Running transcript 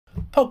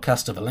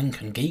podcast of A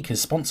Lincoln Geek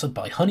is sponsored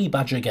by Honey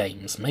Badger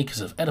Games, makers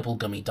of edible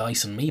gummy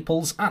dice and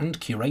meeples, and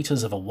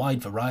curators of a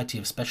wide variety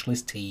of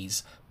specialist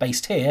teas,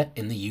 based here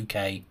in the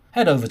UK.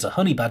 Head over to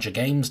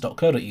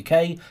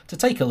honeybadgergames.co.uk to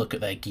take a look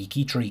at their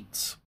geeky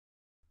treats.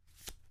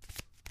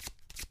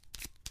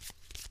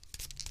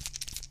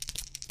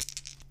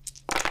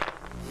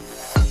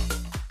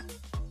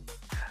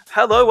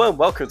 Hello and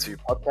welcome to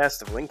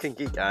Podcast of Lincoln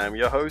Geek. I'm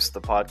your host,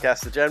 the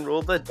podcaster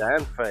general, the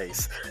Dan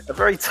Face. A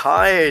very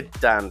tired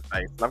Dan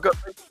Face. And I've got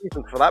a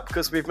reason for that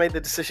because we've made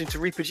the decision to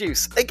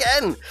reproduce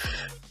again.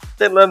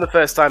 Didn't learn the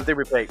first time, did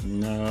we, Pete?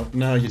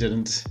 No, you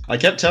didn't. I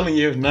kept telling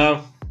you,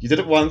 no, you did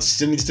it once,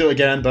 didn't need to do it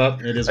again,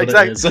 but it is what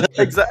it is.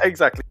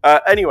 Exactly.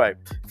 Anyway,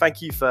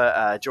 thank you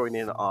for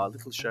joining our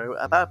little show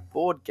about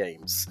board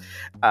games.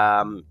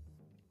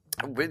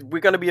 We're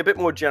going to be a bit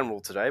more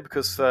general today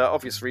because for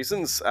obvious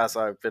reasons, as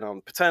I've been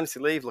on paternity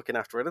leave looking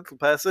after a little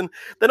person,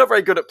 they're not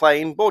very good at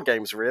playing board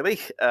games really,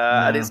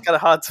 and it's kind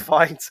of hard to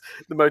find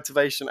the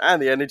motivation and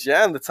the energy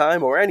and the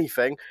time or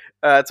anything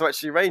to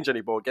actually arrange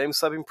any board games,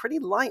 so I've been pretty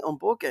light on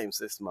board games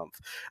this month.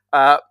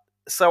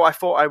 So I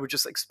thought I would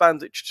just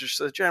expand it to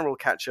just a general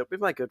catch-up with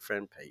my good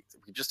friend Pete.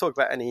 We could just talk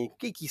about any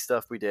geeky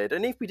stuff we did,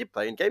 and if we did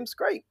play in games,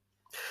 great.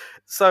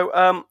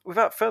 So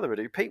without further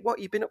ado, Pete, what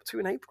have you been up to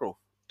in April?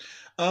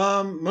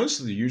 Most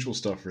of the usual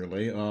stuff,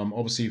 really.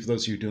 Obviously, for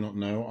those of you who do not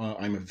know,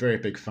 I'm a very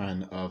big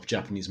fan of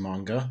Japanese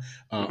manga.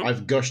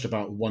 I've gushed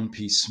about One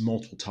Piece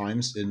multiple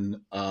times in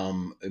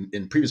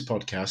previous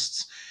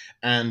podcasts,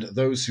 and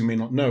those who may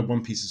not know,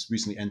 One Piece has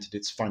recently entered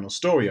its final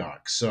story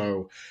arc.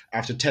 So,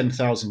 after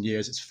 10,000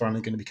 years, it's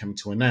finally going to be coming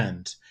to an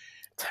end.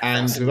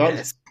 And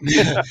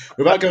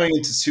without going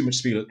into too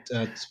much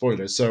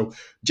spoilers, so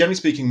generally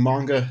speaking,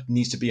 manga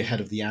needs to be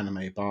ahead of the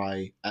anime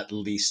by at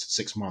least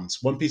 6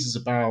 months. One Piece is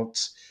about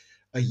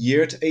a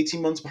year to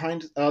 18 months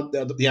behind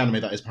the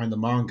anime, that is, behind the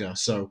manga.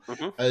 So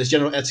there's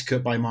general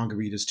etiquette by manga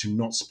readers to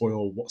not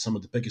spoil what some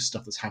of the biggest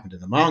stuff that's happened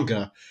in the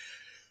manga.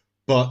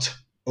 But,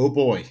 oh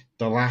boy,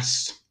 the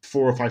last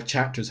 4 or 5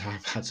 chapters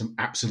have had some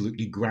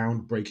absolutely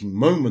groundbreaking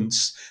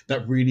moments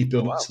that really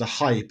build up to the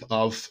hype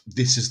of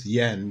this is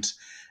the end.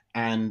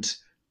 And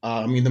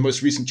I mean, the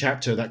most recent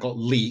chapter that got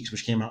leaked,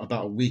 which came out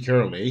about a week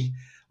early,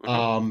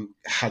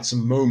 had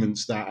some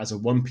moments that, as a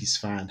One Piece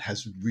fan,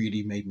 has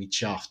really made me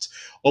chuffed.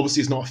 Obviously,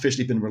 it's not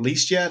officially been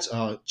released yet.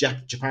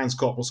 Japan's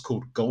got what's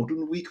called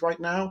Golden Week right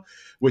now,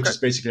 which is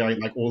basically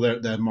like all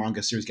their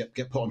manga series get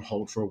put on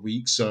hold for a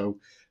week. So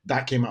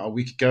that came out a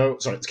week ago.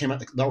 Sorry,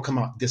 that'll come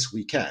out this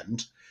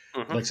weekend.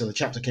 Like I said, the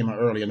chapter came out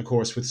early, and of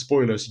course, with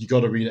spoilers, you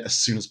got to read it as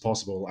soon as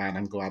possible, and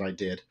I'm glad I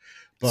did.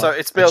 But so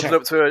it's building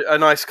up to a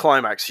nice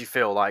climax, you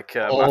feel like,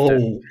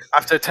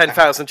 after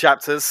 10,000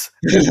 chapters.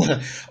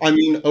 I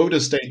mean, Oda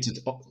stated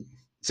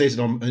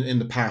in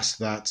the past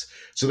that,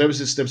 so there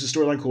was a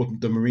storyline called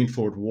the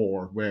Marineford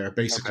War, where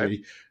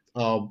basically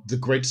the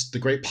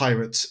great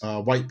pirate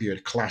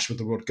Whitebeard clashed with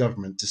the world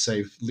government to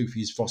save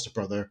Luffy's foster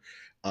brother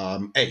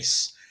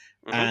Ace,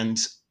 and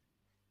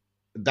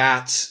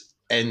that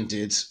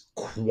ended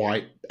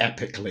quite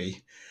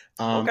epically.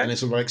 And it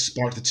sort of like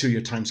sparked the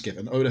 2-year time skip.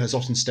 And Oda has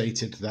often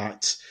stated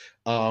that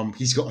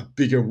he's got a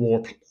bigger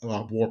war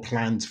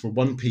planned for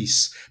One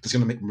Piece that's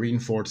going to make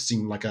Marineford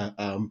seem like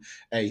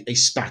a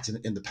spat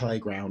in the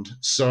playground.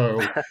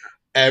 So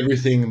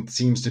everything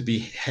seems to be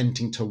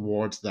hinting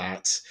towards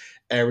that.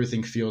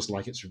 Everything feels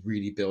like it's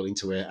really building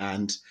to it.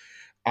 And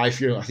I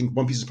think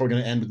One Piece is probably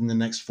going to end within the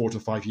next 4 to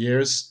 5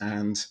 years.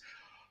 And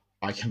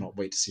I cannot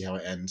wait to see how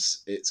it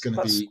ends. It's going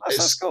to be...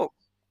 That's cool.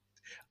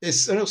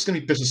 It's going to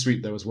be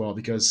bittersweet, though, as well,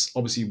 because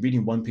obviously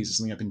reading One Piece is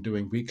something I've been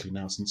doing weekly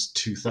now since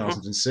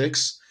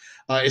 2006.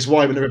 It's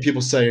why whenever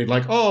people say,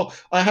 like, oh,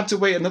 I have to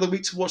wait another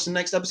week to watch the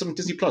next episode on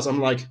Disney+,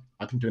 I'm like,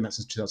 I've been doing that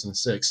since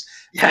 2006.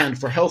 Yeah. And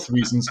for health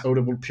reasons,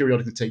 Oda will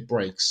periodically take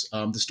breaks.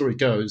 The story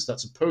goes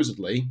that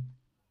supposedly,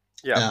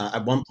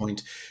 at one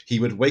point, he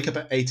would wake up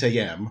at 8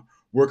 a.m.,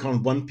 work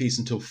on One Piece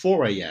until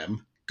 4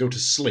 a.m., go to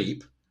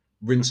sleep,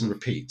 rinse and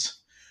repeat.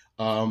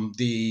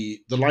 The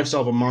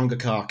lifestyle of a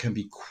mangaka can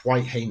be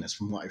quite heinous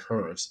from what I've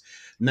heard.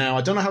 Now,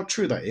 I don't know how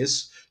true that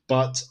is,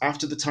 but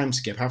after the time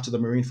skip, after the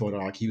Marineford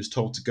arc, he was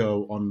told to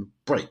go on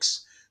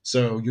breaks.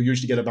 So you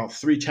usually get about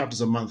 3 chapters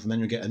a month, and then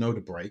you get an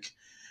Oda break.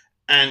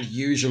 And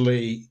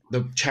usually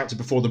the chapter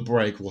before the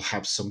break will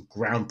have some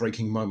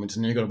groundbreaking moment,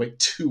 and then you've got to wait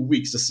 2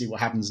 weeks to see what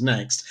happens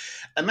next.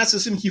 And that's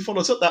assuming he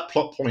follows up that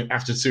plot point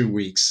after 2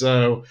 weeks.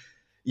 So,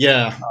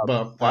 yeah.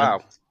 Wow.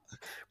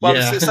 Well,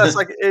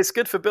 it's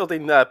good for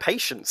building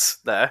patience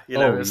there,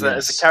 as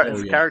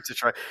a character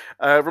trait.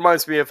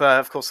 Reminds me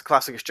of course, the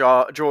classic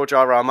George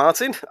R.R.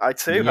 Martin. I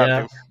too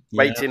have been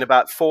waiting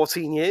about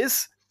 14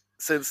 years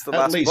since the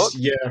last book.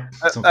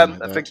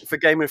 For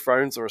Game of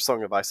Thrones or A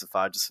Song of Ice and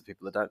Fire, just for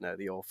people that don't know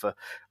the author.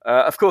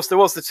 Of course, there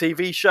was the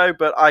TV show,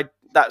 but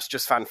that's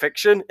just fan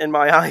fiction in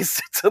my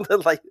eyes,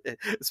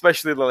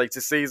 especially the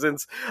latest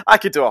seasons. I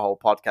could do a whole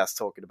podcast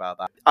talking about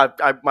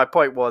that. My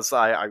point was,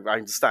 I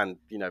understand,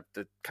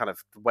 the kind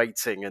of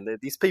waiting and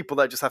these people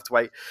that just have to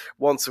wait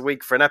once a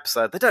week for an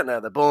episode. They don't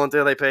know they're born,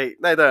 do they, Pete?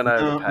 They don't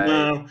know the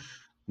pain.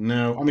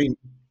 No. I mean,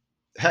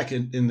 heck,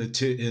 in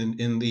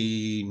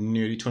the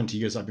nearly 20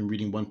 years I've been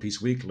reading One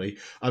Piece weekly,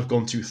 I've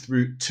gone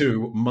through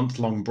 2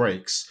 month-long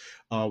breaks.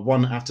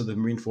 One after the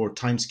Marineford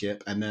time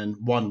skip, and then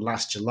one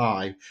last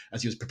July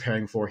as he was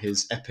preparing for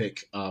his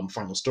epic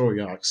final story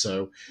arc.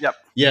 So, yep.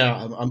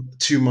 yeah,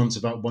 2 months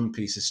about One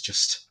Piece is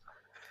just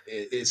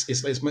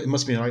it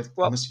must be like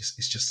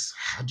it's just,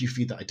 how do you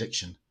feed that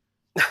addiction?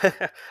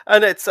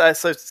 And it's so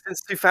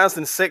since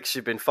 2006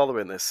 you've been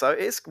following this, so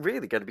it's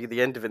really going to be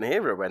the end of an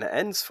era when it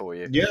ends for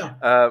you.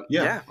 Yeah,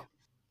 yeah.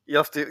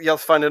 You'll have to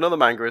find another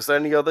manga. Is there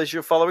any others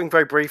you're following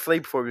very briefly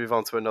before we move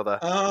on to another?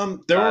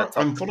 I'm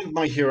following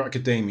My Hero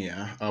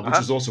Academia, which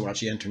is also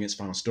actually entering its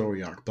final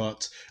story arc.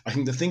 But I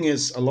think the thing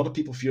is, a lot of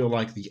people feel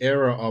like the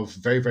era of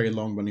very, very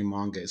long running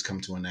manga has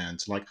come to an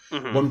end. Like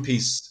One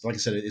Piece, like I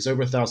said, it's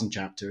over 1,000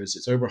 chapters.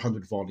 It's over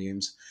 100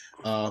 volumes.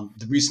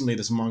 Recently,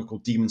 there's a manga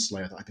called Demon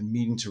Slayer that I've been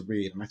meaning to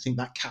read, and I think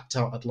that capped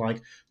out at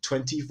like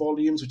 20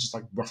 volumes, which is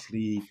like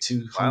roughly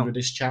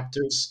 200-ish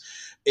chapters.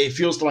 It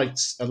feels like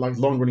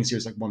long running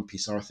series like One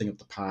Piece are a thing of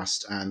the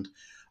past, and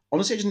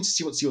honestly, I just need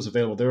to see what's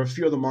available. There are a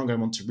few other manga I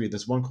want to read.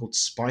 There's one called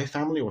Spy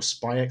Family or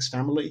Spy X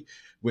Family,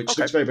 which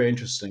looks very, very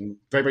interesting.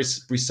 Very, very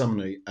brief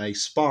summary. A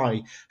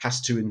spy has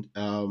to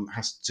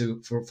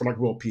for like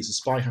world peace. A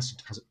spy has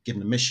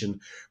given a mission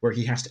where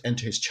he has to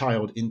enter his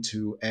child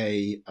into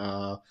a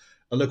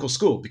local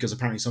school because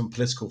apparently some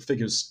political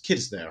figure's kid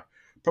is there.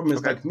 Problem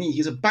is, like me,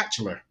 he's a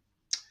bachelor.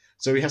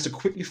 So he has to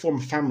quickly form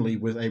a family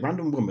with a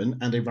random woman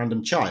and a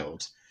random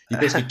child. He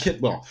basically I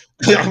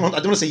don't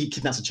want to say he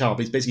kidnaps a child,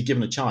 but he's basically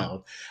given a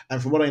child.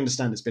 And from what I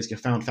understand, it's basically a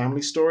found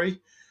family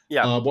story.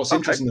 Yeah. What's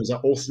interesting is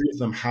that all three of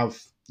them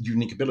have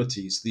unique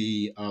abilities.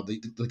 The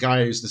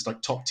guy is this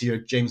like top tier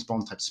James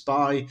Bond type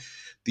spy.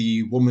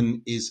 The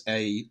woman is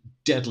a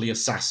deadly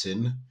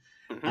assassin,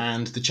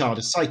 and the child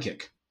is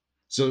psychic.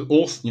 So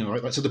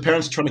so the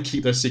parents are trying to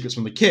keep their secrets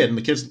from the kid, and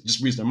the kids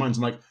just reason their minds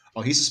and like,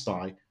 oh, he's a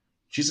spy,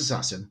 she's an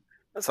assassin.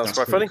 That sounds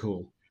quite funny.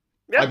 Cool.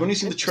 Yeah, I've only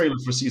seen the trailer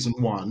for season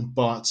 1,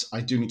 but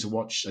I do need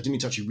to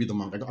actually read the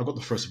manga. I got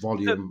the first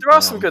volume. There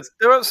are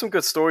some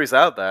good stories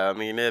out there. I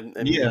mean, I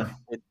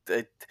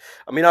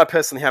mean, I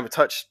personally haven't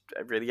touched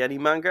really any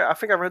manga. I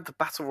think I read the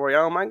Battle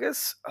Royale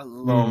mangas a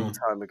long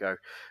time ago.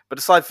 But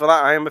aside from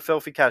that, I am a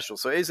filthy casual,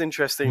 so it is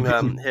interesting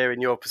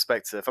hearing your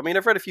perspective. I mean,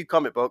 I've read a few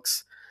comic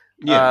books,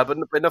 but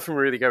nothing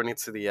really going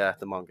into the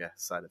manga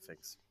side of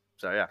things.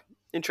 So yeah,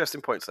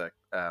 interesting points there,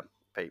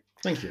 Pete.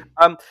 Thank you.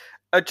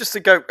 Just to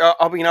go,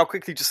 I'll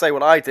quickly just say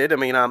what I did. I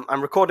mean,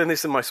 I'm recording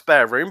this in my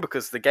spare room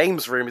because the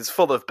games room is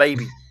full of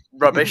baby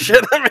rubbish.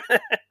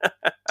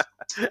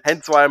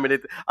 Hence why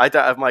I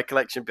don't have my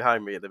collection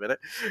behind me at the minute.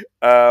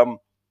 I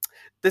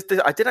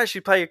did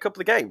actually play a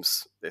couple of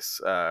games this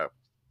month.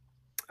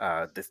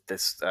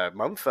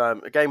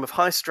 A game of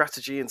high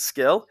strategy and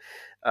skill.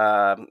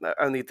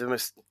 Only the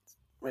most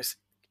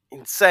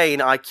insane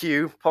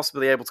IQ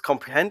possibly able to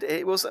comprehend.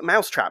 It was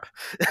Mousetrap.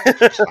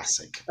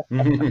 Classic.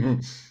 A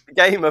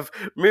game of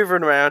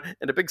moving around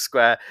in a big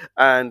square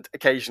and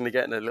occasionally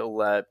getting a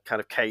little kind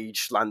of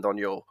cage land on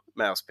your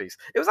mouse piece.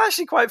 It was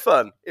actually quite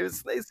fun.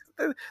 There's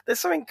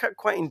something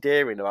quite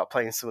endearing about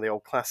playing some of the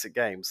old classic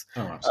games.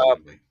 Oh,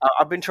 absolutely.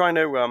 I've been trying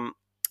to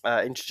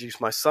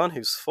introduce my son,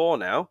 who's 4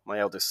 now. My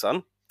eldest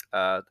son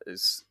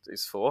is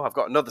 4. I've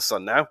got another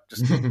son now.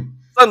 Just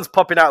son's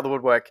popping out of the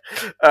woodwork.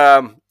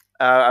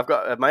 I've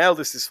got my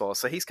eldest is 4,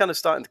 so he's kind of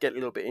starting to get a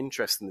little bit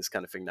interested in this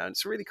kind of thing now. And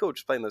it's really cool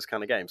just playing those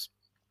kind of games.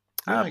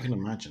 Yeah, I can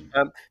imagine.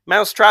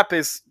 Mousetrap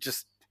is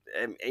just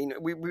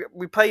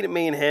we played it,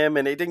 me and him,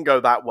 and it didn't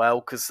go that well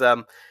because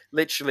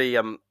literally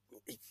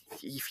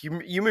if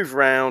you move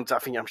around,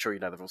 I'm sure you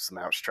know the rules of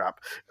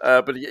Mousetrap,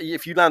 but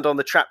if you land on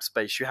the trap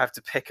space, you have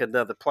to pick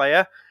another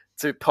player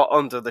to put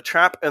under the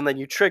trap, and then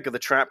you trigger the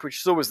trap, which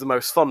is always the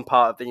most fun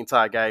part of the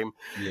entire game.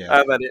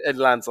 And then it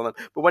lands on them.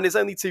 But when it's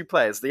only 2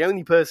 players, the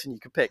only person you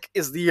can pick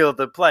is the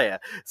other player.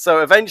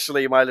 So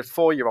eventually, my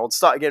 4-year-old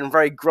started getting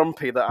very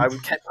grumpy that I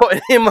kept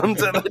putting him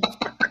under the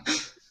trap.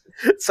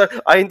 So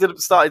I ended up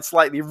started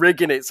slightly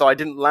rigging it so I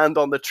didn't land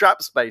on the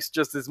trap space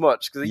just as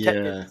much because he kept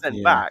getting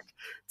sent back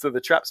to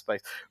the trap space.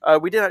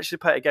 We did actually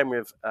play a game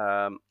with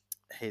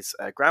his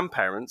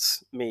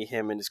grandparents, me,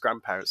 him, and his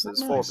grandparents.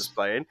 There's 4 of us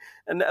playing,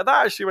 and that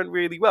actually went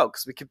really well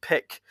because we could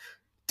pick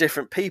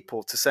different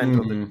people to send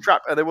on the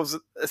trap, and there was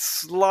a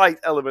slight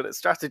element of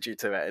strategy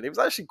to it, and it was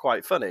actually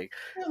quite funny.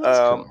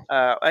 Cool.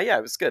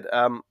 It was good.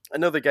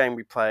 Another game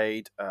we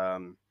played. I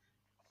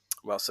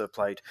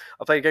played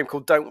a game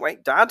called Don't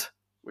Wait, Dad,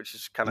 which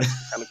is kind of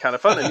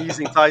fun, an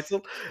amusing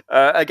title.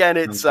 Again,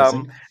 it's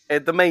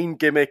the main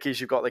gimmick is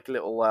you've got like a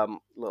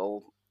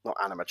little not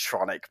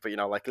animatronic, but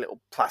like a little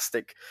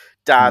plastic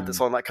dad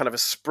that's on like kind of a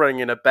spring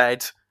in a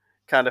bed,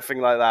 kind of thing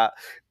like that,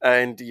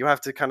 and you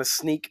have to kind of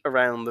sneak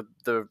around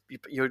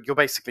you're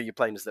basically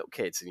playing as little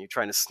kids, and you're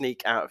trying to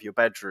sneak out of your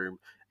bedroom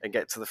and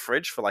get to the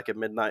fridge for like a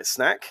midnight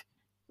snack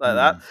like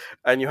that,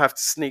 and you have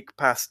to sneak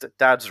past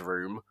Dad's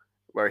room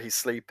where he's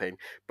sleeping,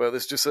 but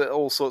there's just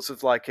all sorts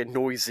of like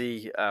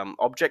noisy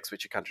objects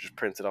which are kind of just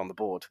printed on the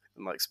board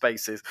in like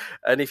spaces,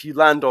 and if you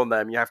land on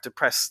them, you have to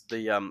press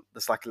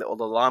there's like a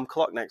little alarm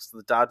clock next to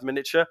the dad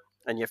miniature,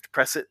 and you have to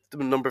press it a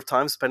number of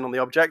times depending on the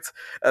object,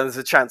 and there's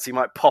a chance he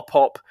might pop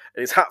up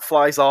and his hat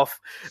flies off,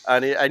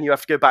 and you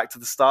have to go back to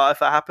the start if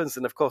that happens.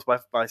 And of course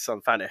my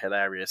son found it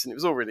hilarious, and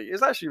it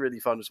was actually really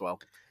fun as well.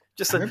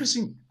 I remember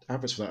seeing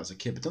adverts for that as a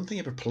kid, but I don't think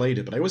I ever played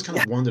it. But I always kind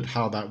of wondered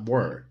how that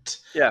worked.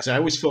 Yeah. So I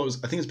always thought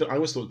I always thought it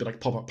was a bit like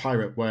Pop-Up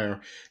Pirate,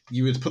 where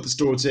you would put the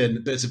stories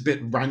in, but it's a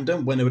bit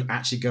random when it would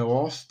actually go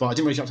off. But I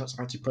didn't really have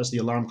to actually press the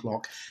alarm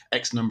clock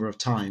X number of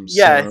times.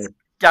 Yeah. So.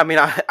 Yeah, I mean,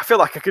 I feel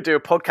like I could do a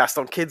podcast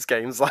on kids'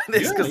 games like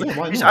this because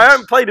I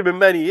haven't played them in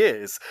many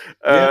years,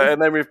 and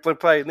then we've been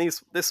playing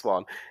this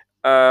one.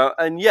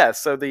 And yeah,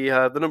 so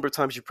the number of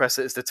times you press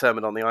it is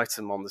determined on the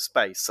item on the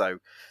space. So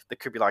there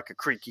could be like a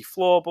creaky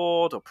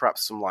floorboard, or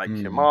perhaps some like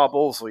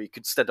marbles, or you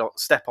could step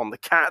on the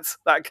cat,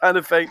 that kind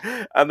of thing.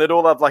 And they'd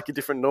all have like a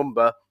different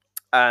number,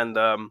 and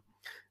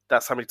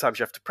that's how many times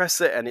you have to press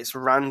it, and it's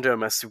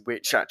random as to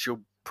which actual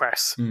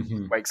press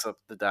wakes up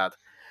the dad.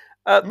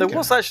 There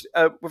was actually,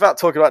 without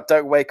talking about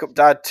don't wake up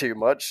dad too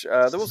much,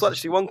 there was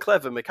actually one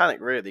clever mechanic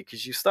really,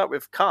 because you start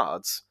with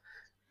cards.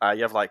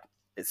 You have like,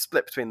 it's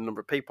split between a number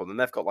of people, and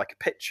they've got like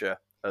a picture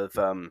of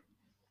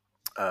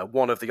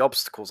one of the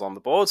obstacles on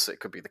the board. So it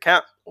could be the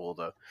cat or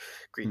the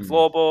green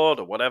floorboard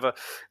or whatever.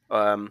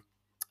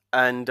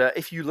 And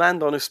if you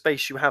land on a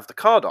space you have the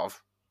card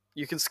of,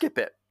 you can skip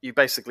it. You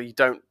basically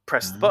don't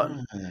press the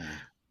button.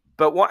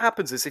 But what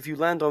happens is if you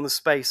land on the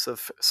space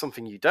of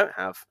something you don't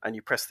have and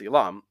you press the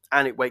alarm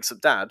and it wakes up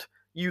dad,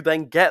 you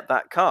then get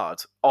that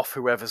card off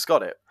whoever's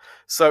got it.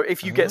 So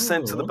if you get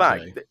sent to the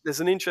back, there's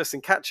an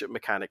interesting catch-up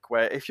mechanic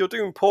where if you're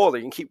doing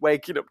poorly and keep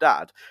waking up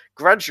dad,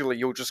 gradually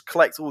you'll just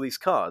collect all these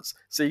cards.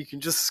 So you can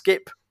just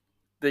skip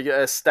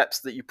the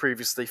steps that you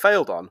previously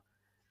failed on.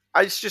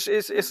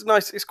 It's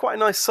nice. It's quite a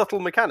nice subtle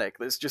mechanic.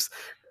 That's just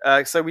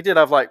so we did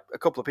have like a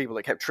couple of people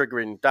that kept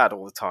triggering dad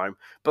all the time,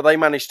 but they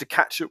managed to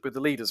catch up with the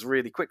leaders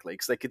really quickly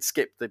because they could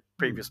skip the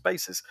previous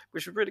spaces,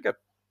 which was really good.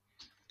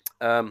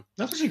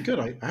 That's actually good.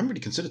 I haven't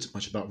really considered too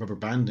much about rubber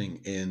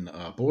banding in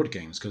board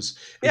games because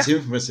it's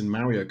infamous in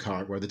Mario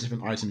Kart where the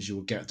different items you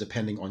will get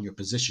depending on your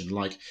position.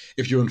 Like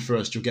if you're in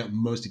first, you'll get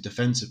mostly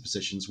defensive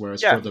positions,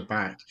 whereas further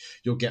back,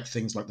 you'll get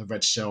things like the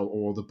red shell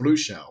or the blue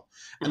shell.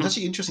 And it's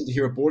actually interesting to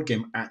hear a board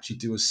game actually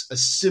do a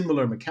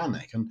similar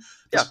mechanic. And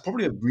that's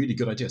probably a really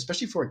good idea,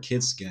 especially for a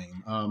kid's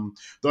game.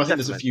 Though I think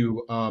there's a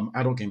few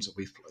adult games that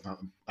we've played.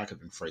 That could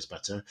have been phrased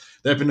better.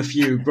 There have been a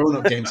few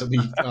grown-up games that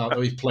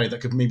we've played that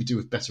could maybe do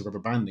with better rubber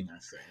banding, I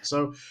think.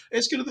 So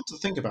it's good to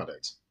think about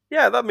it.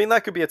 Yeah, I mean,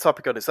 that could be a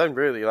topic on its own,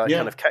 really, like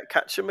kind of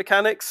catch-up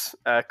mechanics,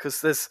 because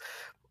there's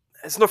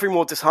nothing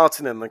more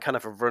disheartening than kind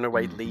of a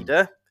runaway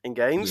leader in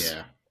games.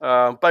 Yeah.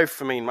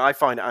 Both, I mean, I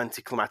find it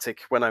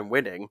anticlimactic when I'm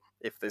winning,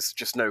 if there's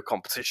just no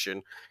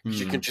competition, because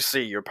you can just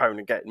see your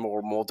opponent getting more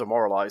and more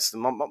demoralised.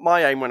 And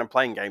my aim when I'm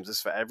playing games is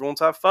for everyone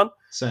to have fun.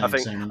 Same.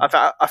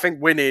 I think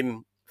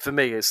winning for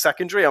me is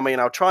secondary. I mean,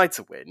 I'll try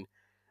to win.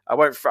 I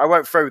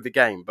won't throw the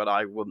game, but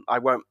I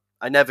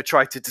never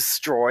try to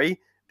destroy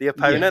the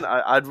opponent.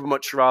 Yeah. I'd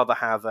much rather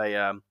have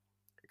a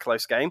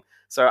close game.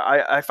 So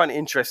I find it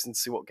interesting to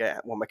see what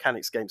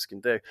mechanics games can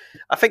do.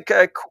 I think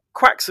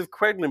Quacks of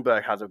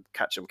Quedlinburg had a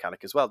catch-up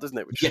mechanic as well, doesn't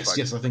it?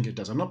 Yes, I think it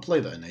does. I've not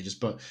played that in ages,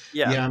 but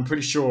I'm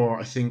pretty sure.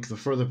 I think the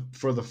further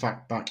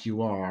back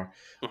you are,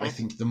 I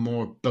think the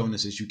more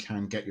bonuses you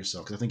can get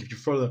yourself. Because I think if you're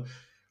further,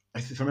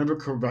 if I remember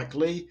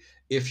correctly,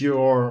 if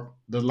you're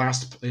the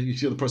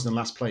person in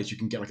last place, you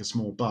can get like a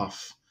small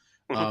buff.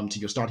 To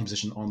your starting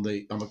position on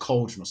the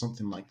cauldron or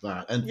something like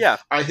that, and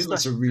I think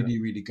that's a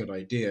really, really good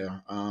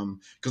idea.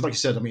 Because, like you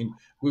said, I mean,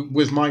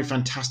 with my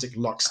fantastic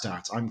luck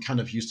stats, I'm kind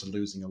of used to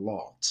losing a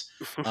lot.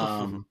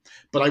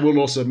 But I will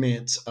also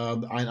admit, I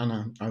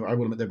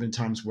will admit there have been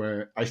times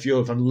where I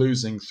feel if I'm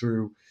losing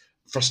through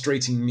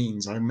frustrating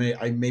means, I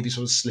maybe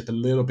sort of slip a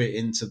little bit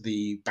into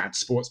the bad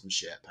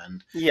sportsmanship,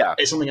 and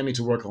it's something I need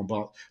to work on.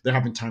 But there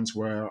have been times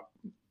where,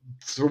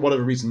 for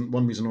whatever reason,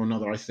 one reason or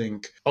another, I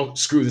think, oh,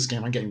 screw this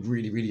game, I'm getting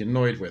really, really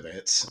annoyed with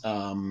it.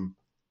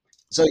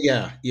 So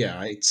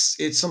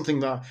it's something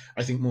that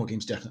I think more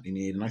games definitely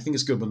need, and I think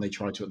it's good when they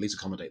try to at least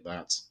accommodate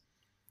that.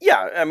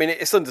 Yeah, I mean,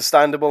 it's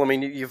understandable. I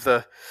mean,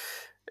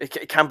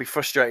 it can be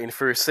frustrating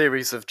for a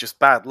series of just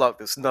bad luck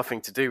that's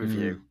nothing to do with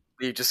you.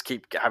 You just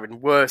keep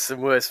having worse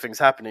and worse things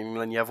happening, and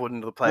then you have one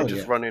of the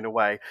players running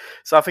away.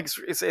 So I think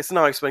it's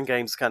nice when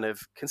games kind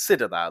of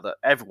consider that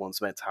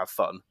everyone's meant to have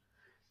fun.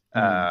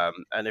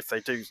 And if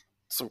they do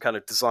some kind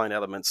of design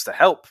elements to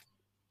help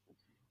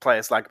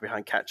players lag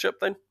behind catch up,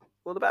 then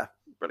all the better.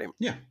 Brilliant.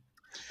 Yeah.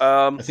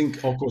 I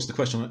think, of course, the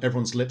question on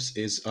everyone's lips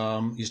is: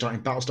 you're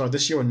starting Battlestar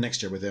this year or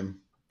next year with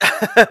him?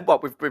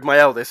 What, with my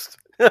eldest?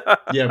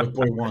 Yeah, with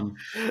boy one.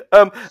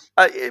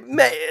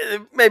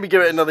 Maybe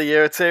give it another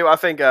year or two. I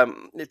think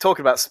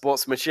talking about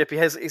sportsmanship,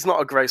 he's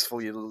not a graceful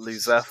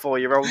loser.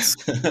 4-year-olds.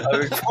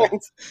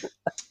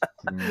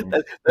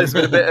 There's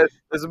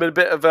been a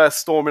bit of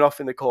storming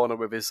off in the corner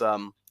with his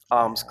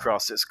arms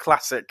crossed. It's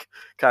classic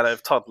kind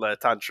of toddler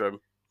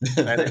tantrum.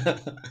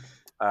 And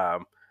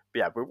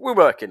yeah, we're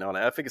working on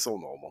it. I think it's all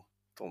normal.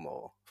 It's all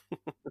normal.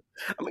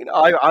 I mean,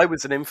 I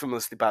was an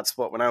infamously bad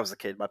sport when I was a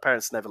kid. My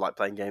parents never liked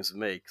playing games with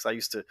me because I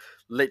used to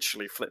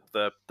literally flip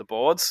the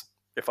boards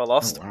if I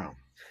lost. Oh, wow.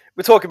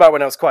 We're talking about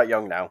when I was quite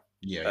young now.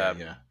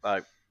 Yeah.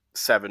 Like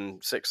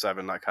 6,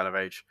 7, that kind of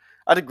age.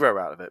 I did grow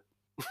out of it.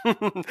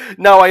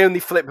 Now I only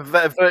flip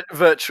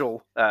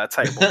virtual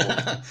table.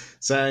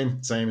 Same.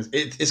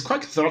 It's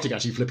quite cathartic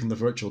actually flipping the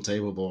virtual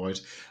table board,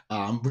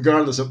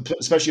 regardless of,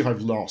 especially if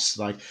I've lost.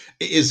 Like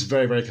it is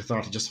very, very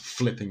cathartic just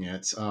flipping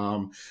it,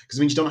 because it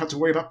means you don't have to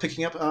worry about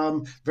picking up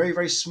very,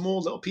 very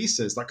small little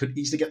pieces that could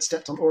easily get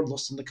stepped on or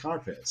lost in the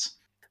carpet.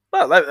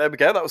 Well, there we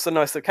go. That was a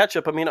nice little catch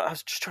up. I mean, I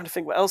was just trying to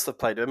think what else I've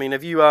played. I mean,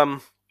 have you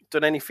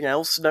done anything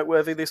else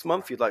noteworthy this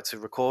month you'd like to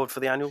record for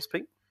the annuals,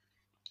 Pete?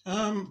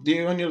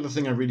 The only other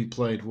thing I really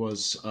played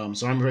was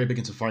so I'm very big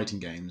into fighting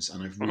games,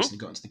 and I've recently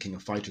got into the King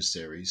of Fighters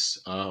series.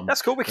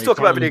 That's cool. We can talk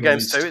about video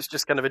games too. It's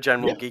just kind of a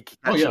general geeky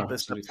catch-up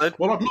this episode.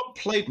 Well, I've not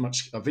played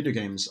much video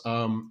games.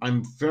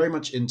 I'm very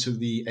much into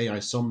the AI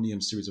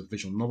Somnium series of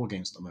visual novel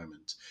games at the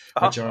moment,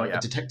 which are a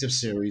detective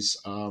series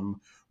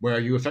where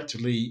you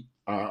effectively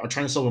are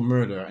trying to solve a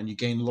murder, and you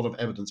gain a lot of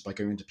evidence by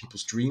going into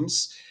people's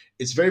dreams.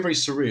 It's very, very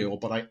surreal,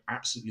 but I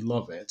absolutely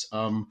love it.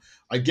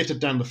 I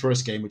gifted Dan the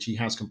first game, which he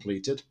has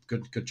completed.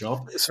 Good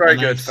job. It's very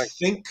good. I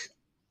think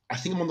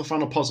I'm on the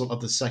final puzzle of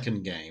the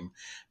second game,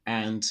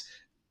 and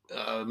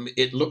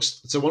it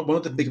looks so. One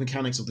of the big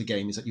mechanics of the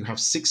game is that you have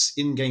 6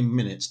 in-game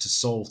minutes to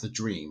solve the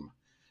dream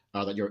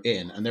that you're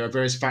in, and there are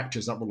various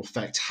factors that will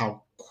affect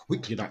how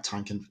quickly that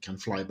time can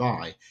fly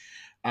by.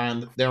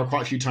 And there are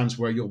quite a few times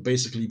where you'll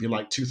basically be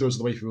like 2/3 of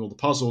the way through all the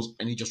puzzles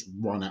and you just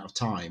run out of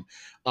time.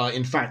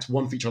 In fact,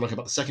 one feature I like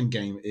about the second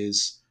game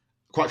is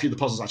quite a few of the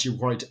puzzles actually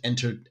require to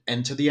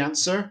enter the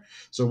answer.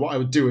 So what I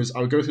would do is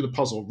I would go through the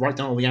puzzle, write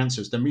down all the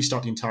answers, then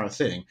restart the entire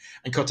thing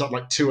and cut out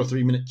like 2 or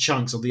 3 minute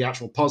chunks of the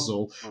actual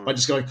puzzle by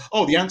just going,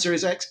 oh, the answer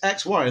is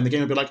X, Y. And the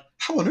game would be like,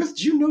 how on earth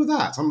do you know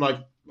that? I'm like,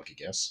 lucky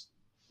guess.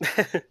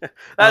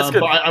 That's good.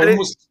 But I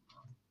almost...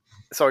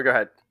 Sorry, go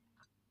ahead.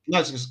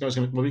 No, what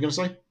were you going to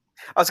say?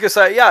 I was going to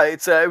say, yeah,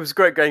 it was a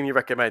great game you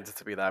recommended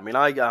to me there. I mean,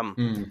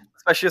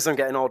 especially as I'm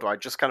getting older, I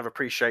just kind of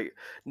appreciate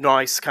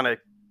nice, kind of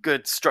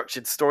good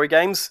structured story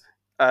games.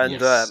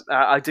 And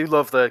I do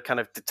love the kind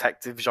of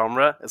detective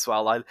genre as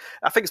well. I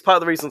think it's part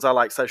of the reasons I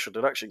like social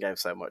deduction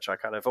games so much. I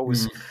kind of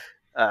always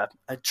a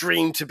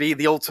dream to be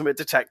the ultimate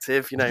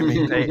detective, you know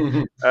me,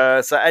 Pete.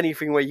 So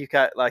anything where you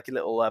get like a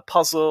little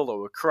puzzle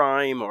or a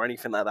crime or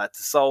anything like that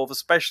to solve,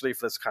 especially if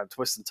there's kind of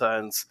twists and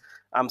turns,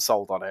 I'm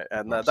sold on it.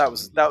 And that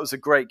was a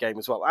great game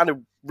as well, and a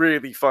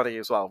really funny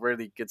as well.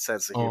 Really good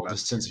sense of humor. Oh, the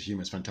sense of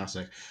humor is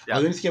fantastic. The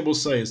only thing I will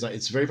say is that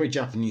it's very, very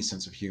Japanese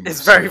sense of humor.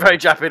 It's very, very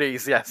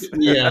Japanese, yes.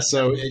 Yeah.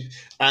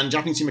 And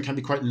Japanese humor can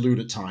be quite lewd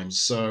at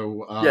times.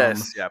 So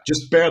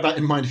just bear that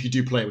in mind if you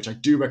do play it, which I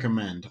do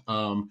recommend.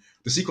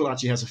 The sequel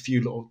actually has a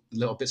few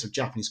little bits of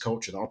Japanese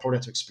culture that I'll probably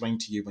have to explain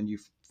to you when you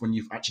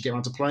actually get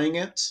around to playing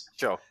it.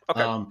 Sure.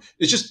 Okay.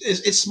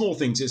 It's small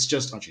things. It's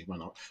just actually why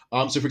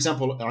not? So for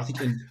example, I think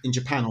in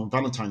Japan on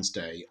Valentine's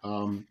Day,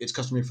 it's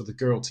customary for the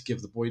girl to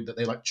give the boy that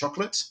they like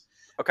chocolate.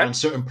 Okay. And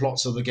certain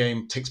plots of the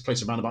game takes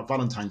place around about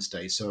Valentine's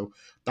Day, so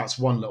that's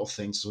one little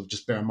thing to sort of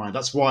just bear in mind.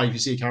 That's why if you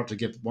see a character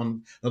give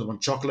another one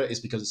chocolate, it's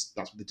because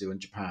that's what they do in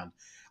Japan.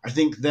 I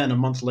think then a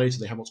month later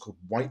they have what's called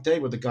White Day,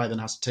 where the guy then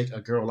has to take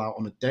a girl out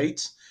on a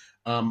date.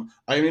 I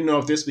only know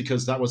of this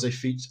because that was an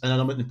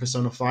element in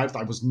Persona 5 that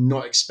I was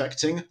not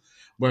expecting.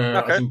 Where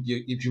I think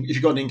if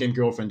you've got an in-game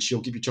girlfriend,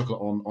 she'll give you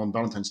chocolate on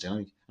Valentine's Day.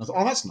 And I thought,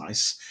 oh, that's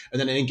nice. And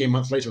then an in-game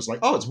month later, it's like,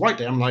 oh, it's White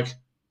Day. I'm like,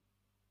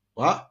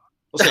 what?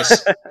 What's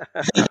this?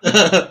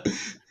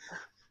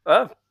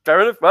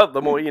 Fair enough. Well,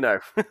 the more you know.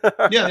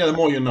 yeah, the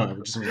more you know,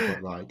 which is something I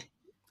quite like.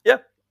 Yeah,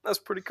 that's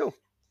pretty cool.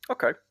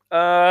 Okay.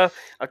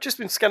 I've just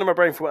been scanning my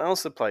brain for what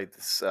else I played.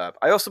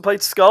 I also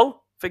played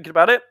Skull. Thinking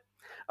about it,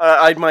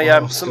 I had my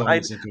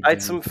I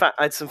had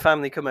some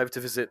family come over to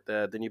visit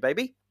the new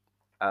baby.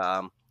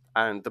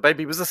 And the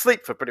baby was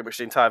asleep for pretty much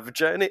the entire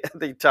journey,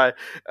 the entire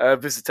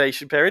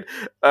visitation period.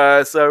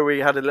 So we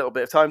had a little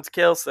bit of time to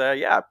kill. So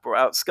yeah, brought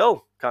out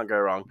Skull. Can't go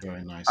wrong.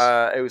 Very nice.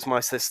 It was my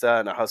sister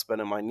and her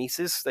husband and my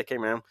nieces. They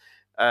came around.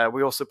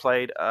 We also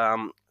played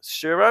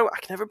Shuro. I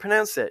can never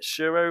pronounce it.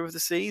 Shuro of the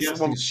Seas. Yeah, I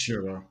think it's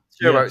Shuro.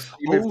 Shuro.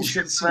 Yeah. Oh,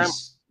 shit.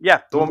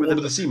 Yeah, the one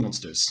with the sea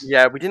monsters.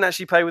 Yeah, we didn't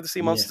actually play with the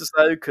sea monsters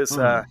though, because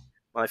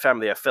my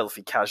family are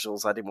filthy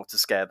casuals. I didn't want to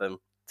scare them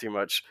too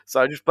much,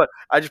 so I just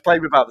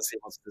played without the sea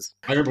monsters.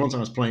 I remember one time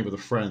I was playing with a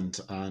friend,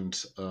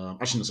 and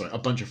a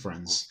bunch of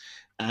friends,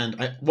 and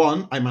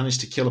I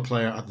managed to kill a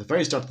player at the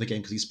very start of the game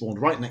because he spawned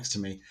right next to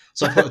me.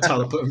 So I put a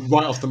towel, put him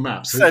right off the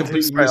map, so he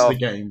completely missed the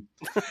game.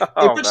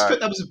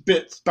 That was a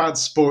bit bad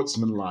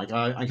sportsman-like.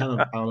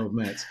 I'll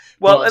admit.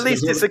 Well, but at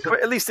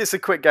least it's a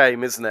quick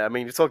game, isn't it? I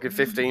mean, you're talking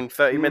 15,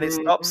 30 minutes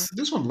tops.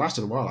 This one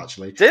lasted a while,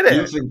 actually. Did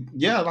it?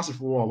 Yeah, it lasted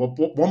for a while.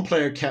 One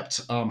player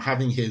kept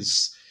having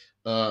his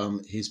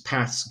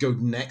paths go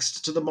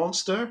next to the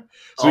monster.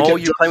 So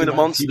you're playing with the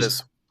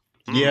monsters.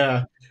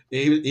 Yeah.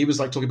 he was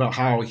like talking about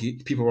how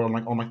people were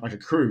on a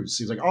cruise.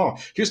 He was like, "Oh,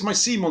 here's my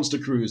sea monster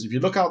cruise. If you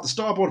look out the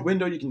starboard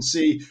window, you can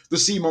see the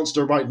sea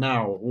monster right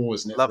now. Oh,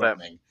 isn't it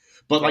threatening?"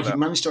 But like he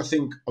managed to, I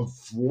think,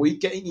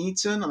 avoid getting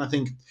eaten, and I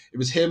think it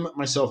was him,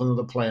 myself, and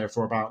another player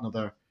for about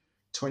another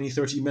 20,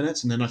 30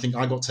 minutes, and then I think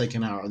I got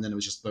taken out, and then it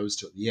was just those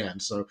two at the end.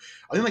 So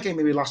I think that game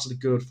maybe lasted a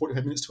good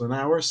 45 minutes to an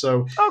hour.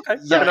 So okay,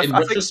 yeah, in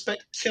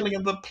retrospect,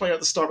 killing the player at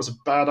the start was a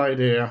bad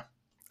idea.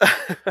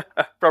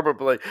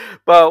 Probably.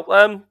 Well,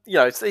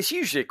 it's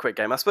usually a quick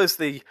game. I suppose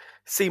the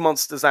sea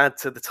monsters add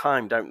to the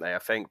time, don't they? I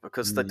think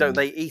because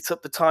they eat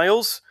up the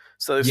tiles,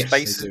 so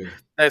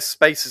there's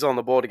spaces on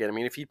the board again. I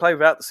mean, if you play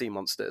without the sea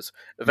monsters,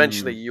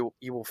 eventually you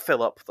will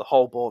fill up the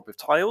whole board with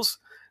tiles,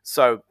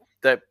 so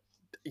that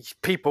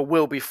people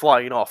will be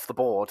flying off the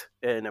board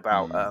in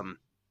about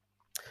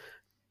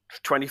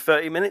 20,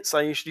 30 minutes.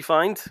 I usually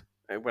find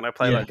when I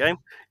play that game,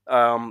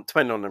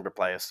 depending on the number of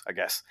players, I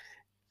guess.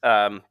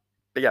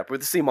 But yeah,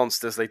 with the sea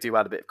monsters, they do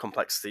add a bit of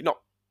complexity. Not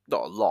a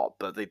lot,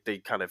 but they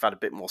kind of add a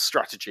bit more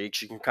strategy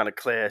because you can kind of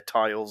clear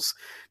tiles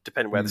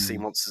depending where the sea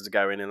monsters are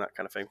going and that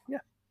kind of thing.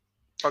 Yeah,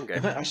 fun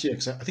game. Actually,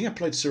 I think I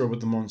played Sura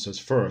with the monsters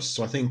first,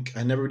 so I think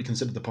I never really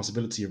considered the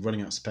possibility of running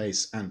out of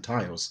space and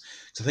tiles.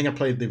 So I think I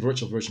played the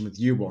virtual version with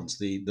you once,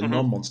 the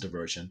non-monster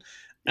version.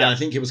 And I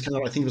think it was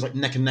like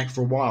neck and neck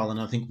for a while,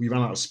 and I think we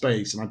ran out of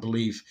space. And I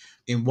believe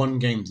in one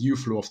game you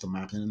flew off the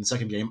map, and in the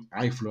second game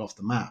I flew off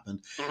the map,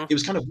 and it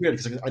was kind of weird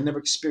because I never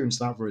experienced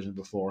that version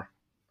before.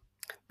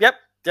 Yep,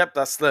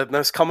 that's the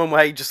most common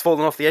way, just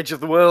falling off the edge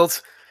of the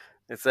world.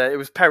 It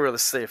was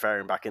perilous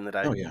seafaring back in the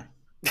day. Oh yeah.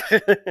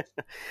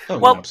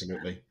 Well,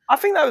 absolutely. I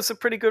think that was a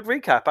pretty good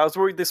recap. I was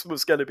worried this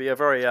was going to be a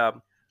very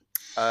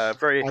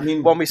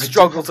one we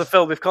struggled to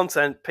fill with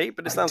content, Pete,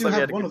 but it sounds like we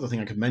had one other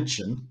thing I could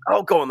mention.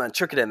 Oh, go on then,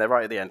 chuck it in there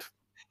right at the end.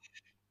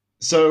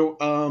 So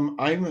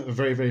I'm a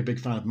very, very big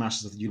fan of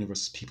Masters of the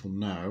Universe, as people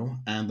know,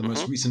 and the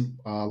most recent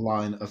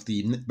line of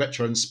the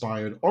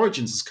retro-inspired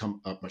Origins has come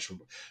up.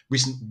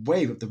 Recent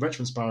wave of the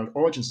retro-inspired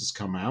Origins has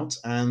come out,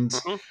 and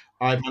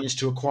I've managed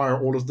to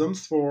acquire all of them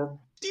for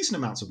decent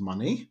amounts of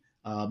money.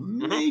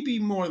 Maybe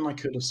more than I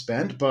could have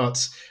spent, and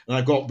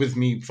I've got with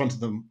me in front of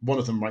them one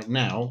of them right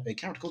now, a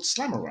character called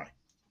Slamurai.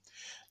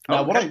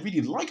 Now, what I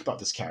really like about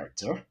this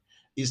character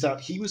is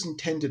that he was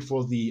intended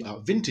for the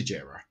vintage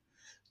era.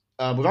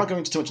 Without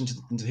going too much into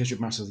the history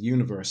of Masters of the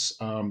Universe,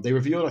 they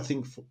revealed, I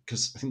think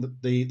that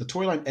the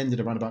toy line ended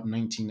around about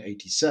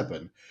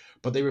 1987,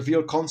 but they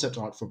revealed concept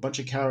art for a bunch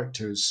of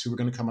characters who were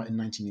going to come out in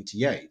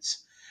 1988.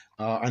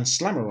 And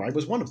Slamurai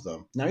was one of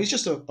them. Now, he's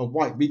just a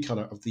white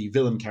recolor of the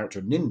villain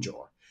character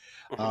Ninja.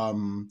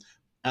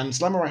 And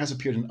Slamurai has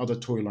appeared in other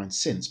toy lines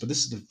since, but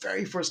this is the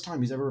very first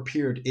time he's ever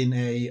appeared in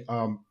a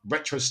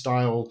retro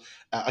style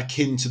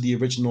akin to the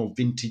original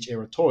vintage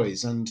era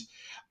toys. And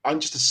I'm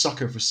just a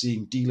sucker for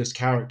seeing D-list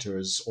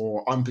characters,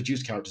 or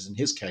unproduced characters in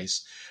his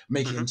case,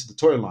 make it into the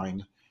toy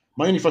line.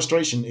 My only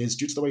frustration is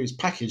due to the way he was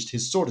packaged,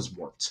 his sword is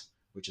warped,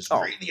 which is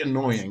really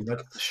annoying.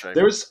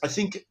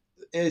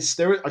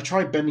 I've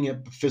tried bending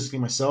it physically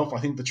myself.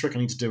 I think the trick I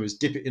need to do is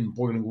dip it in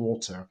boiling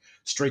water,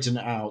 straighten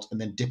it out, and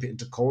then dip it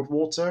into cold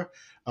water.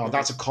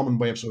 That's a common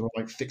way of sort of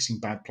like fixing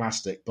bad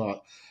plastic.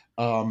 But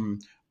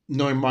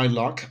knowing my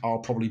luck, I'll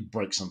probably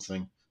break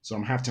something. So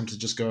I'm half tempted to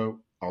just go,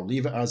 I'll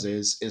leave it as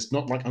is. It's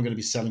not like I'm going to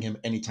be selling him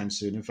anytime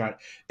soon. In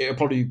fact, it'll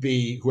probably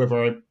be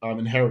whoever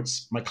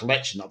inherits my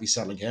collection that'll be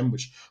selling him,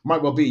 which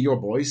might well be your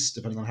boys,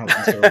 depending on how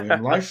things go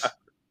in life.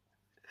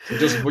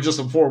 So we're just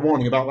a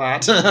forewarning about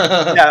that.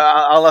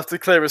 Yeah, I'll have to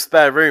clear a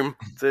spare room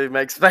to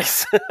make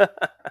space.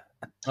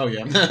 Oh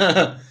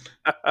yeah.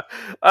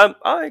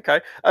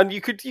 Okay. And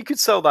you could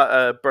sell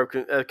that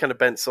broken kind of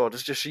bent sword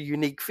as just a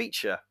unique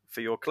feature for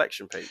your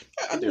collection, Pete.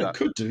 I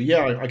could do.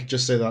 Yeah, I could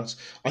just say that.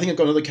 I think I've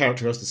got another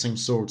character who has the same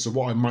sword. So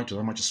what I might do,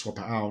 I might just swap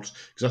it out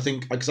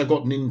because I've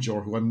got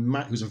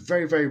Ninja, who's a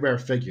very, very rare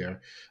figure.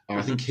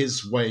 I think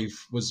his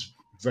wave was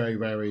very,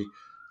 very.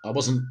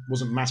 Wasn't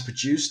mass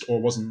produced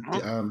or wasn't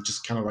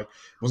just kind of like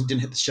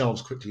didn't hit the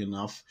shelves quickly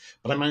enough.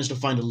 But I managed to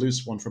find a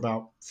loose one for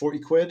about 40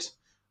 quid.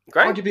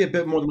 Great. Arguably a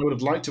bit more than I would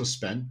have liked to have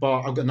spent,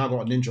 but I've now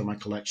got a Ninja in my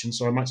collection,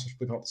 so I might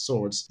whip out the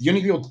swords. The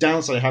only real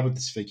downside I have with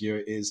this figure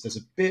is there's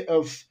a bit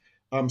of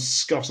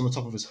scuffs on the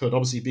top of his hood.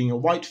 Obviously, being a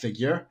white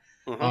figure,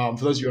 for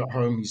those of you at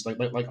home, he's like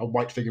a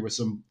white figure with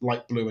some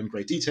light blue and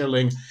grey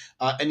detailing.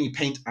 Any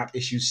paint app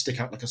issues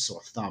stick out like a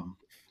sore thumb.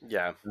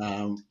 Yeah.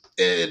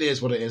 It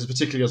is what it is,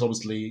 particularly as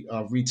obviously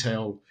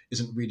retail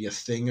isn't really a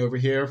thing over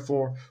here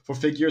for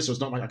figures, so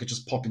it's not like I could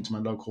just pop into my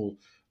local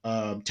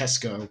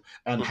Tesco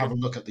and have a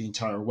look at the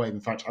entire wave.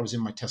 In fact, I was in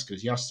my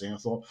Tesco's yesterday and I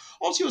thought,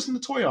 I'll see what's in the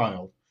toy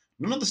aisle.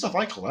 None of the stuff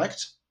I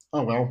collect.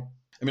 Oh well.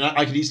 I mean,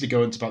 I could easily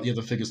go into about the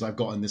other figures that I've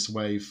got in this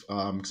wave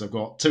because I've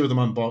got 2 of them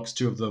unboxed,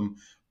 2 of them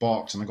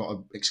boxed, and I got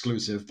an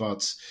exclusive.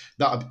 But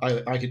that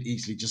I could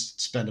easily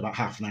just spend about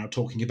half an hour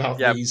talking about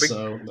these.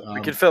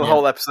 We could fill a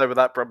whole episode with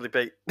that, probably,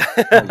 Pete.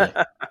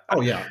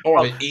 Oh yeah. Or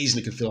I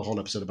easily could fill a whole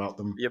episode about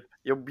them.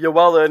 You're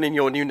well earning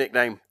your new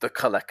nickname, the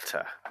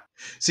Collector.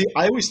 See,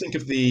 I always think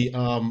of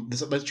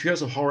there's a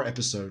Treehouse of Horror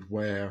episode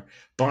where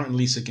Bart and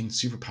Lisa gain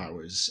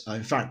superpowers.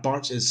 In fact,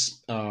 Bart's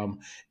is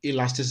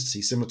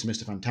elasticity, similar to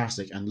Mr.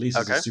 Fantastic, and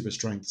Lisa's is super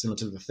strength, similar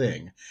to the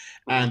Thing.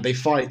 And they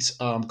fight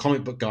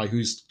comic book guy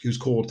who's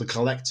called the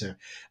Collector.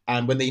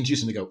 And when they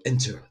introduce him, they go,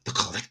 "Enter the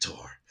Collector."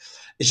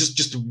 It's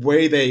just the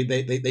way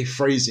they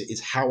phrase it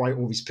is how I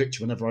always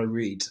picture whenever I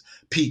read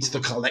Pete the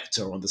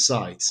Collector on the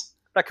side.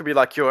 That could be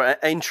like your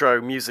intro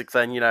music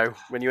then,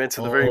 when you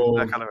enter the room.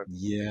 That kind of...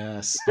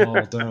 Yes. Oh,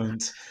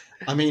 don't.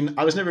 I mean,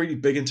 I was never really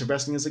big into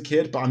wrestling as a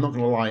kid, but I'm not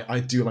going to lie, I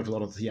do like a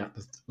lot of the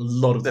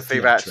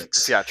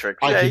theatrics. Yeah,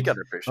 you got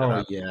to appreciate that.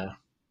 Oh, yeah.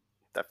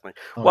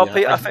 Definitely. Oh, well, yeah.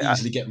 Pete, I can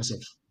easily get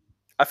myself...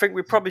 I think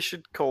we probably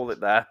should call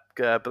it there,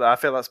 but I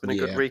feel that's been a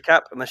good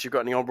recap, unless you've got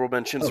any honourable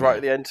mentions right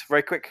at the end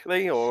very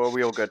quickly, or are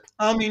we all good?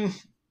 I mean...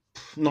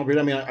 Not really.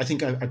 I mean, I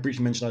think I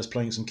briefly mentioned I was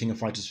playing some King of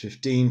Fighters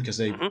 15 because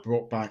they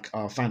brought back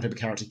our fan favorite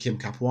character Kim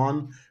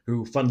Kapuan,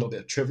 who fun a little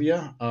bit of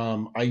trivia.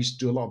 I used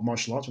to do a lot of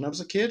martial arts when I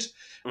was a kid,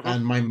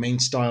 and my main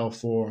style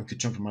for a good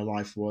chunk of my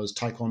life was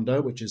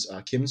Taekwondo, which is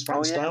Kim's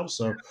fighting style.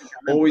 So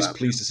always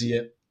pleased to see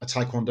a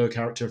Taekwondo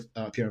character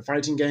appear in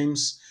fighting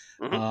games.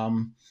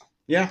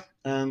 Yeah,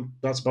 and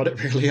that's about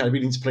it really. I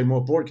really need to play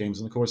more board games,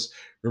 and of course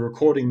we're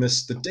recording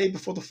this the day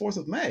before the 4th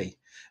of May,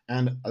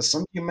 and as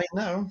some of you may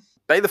know.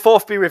 May the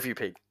 4th be with you,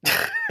 Pete.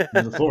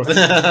 May the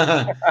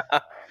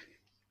 4th.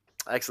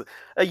 Excellent.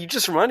 You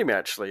just reminded me,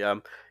 actually.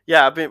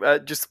 I've been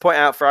just to point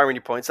out for irony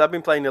points. I've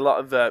been playing a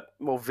lot of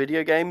more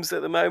video games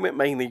at the moment,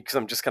 mainly because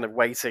I'm just kind of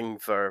waiting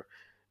for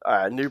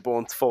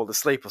newborn to fall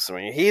asleep or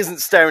something. He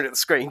isn't staring at the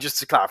screen, just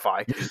to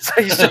clarify.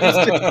 So he's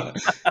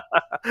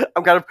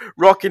I'm kind of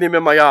rocking him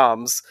in my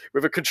arms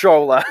with a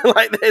controller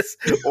like this,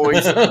 or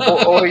he's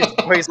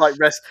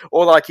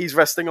like he's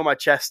resting on my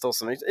chest or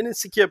something in a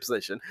secure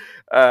position.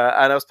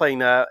 And I was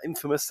playing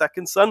Infamous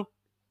Second Son,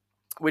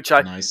 which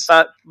I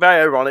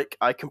very ironic.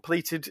 I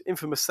completed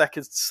Infamous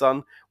Second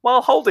Son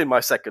while holding my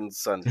second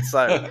son,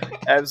 so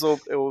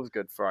it was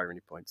good for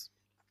irony points.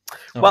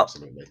 Well,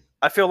 absolutely.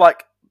 I feel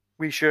like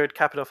we should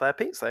cap it off there,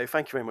 Pete. So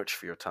thank you very much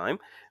for your time.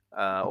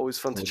 Always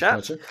fun to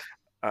chat.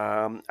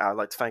 I'd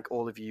like to thank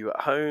all of you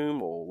at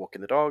home or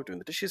walking the dog, doing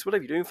the dishes,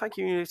 whatever you're doing. Thank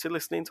you for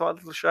listening to our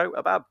little show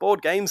about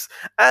board games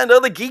and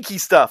other geeky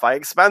stuff. I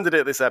expanded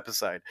it this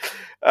episode.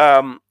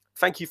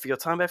 Thank you for your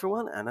time,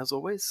 everyone. And as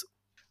always...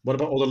 What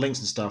about all the links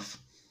and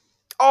stuff?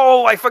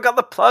 Oh, I forgot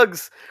the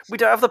plugs. We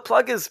don't have the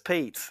pluggers,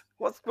 Pete.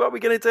 What are we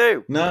going to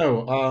do?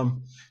 No.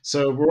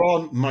 So we're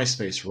on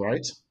MySpace,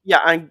 right?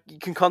 Yeah, and you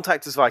can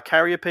contact us via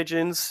carrier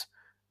pigeons.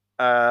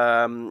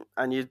 And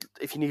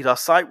if you need our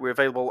site, we're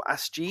available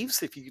Ask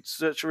Jeeves. If you could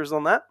search for us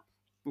on that,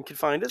 you can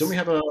find us. Don't we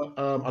have a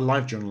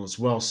live journal as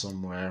well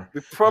somewhere? We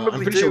probably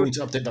I'm pretty sure we need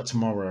to update that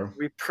tomorrow.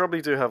 We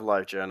probably do have a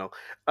live journal.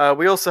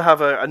 We also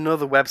have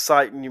another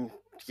website, and you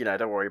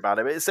don't worry about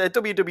it. It's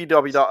www.dolg.com.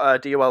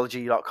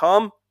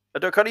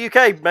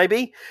 .co.uk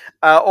maybe,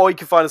 or you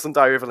can find us on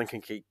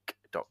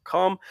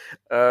diaryofalincolngeek.com.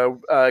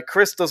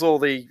 Chris does all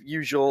the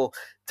usual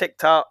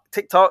TikToks,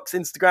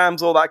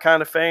 Instagrams, all that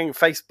kind of thing,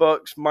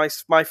 Facebook, my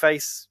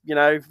face,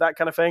 that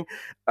kind of thing.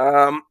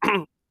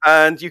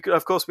 And you can,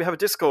 of course, we have a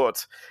Discord,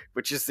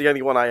 which is the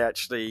only one I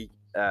actually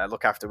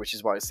look after, which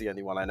is why it's the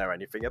only one I know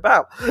anything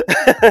about.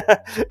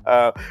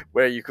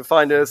 Where you can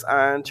find us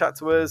and chat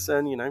to us,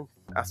 and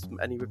ask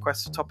any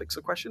requests, topics,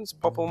 or questions.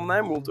 Pop on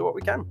them, we'll do what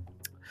we can.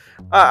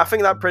 I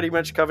think that pretty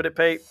much covered it,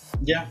 Pete.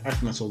 Yeah, I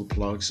think that's all the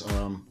plugs.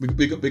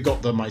 We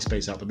got the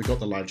MySpace out there. We got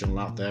the live journal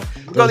out there.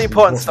 We got the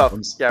important stuff.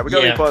 Yeah, we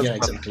got the important stuff.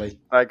 Exactly.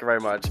 Thank you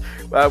very much.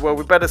 Well,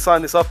 we better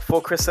sign this off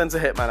before Chris sends a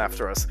hitman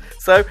after us.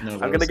 So I'm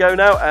going to go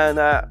now, and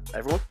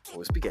everyone,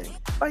 always be game.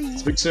 Bye.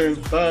 Speak soon.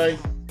 Bye.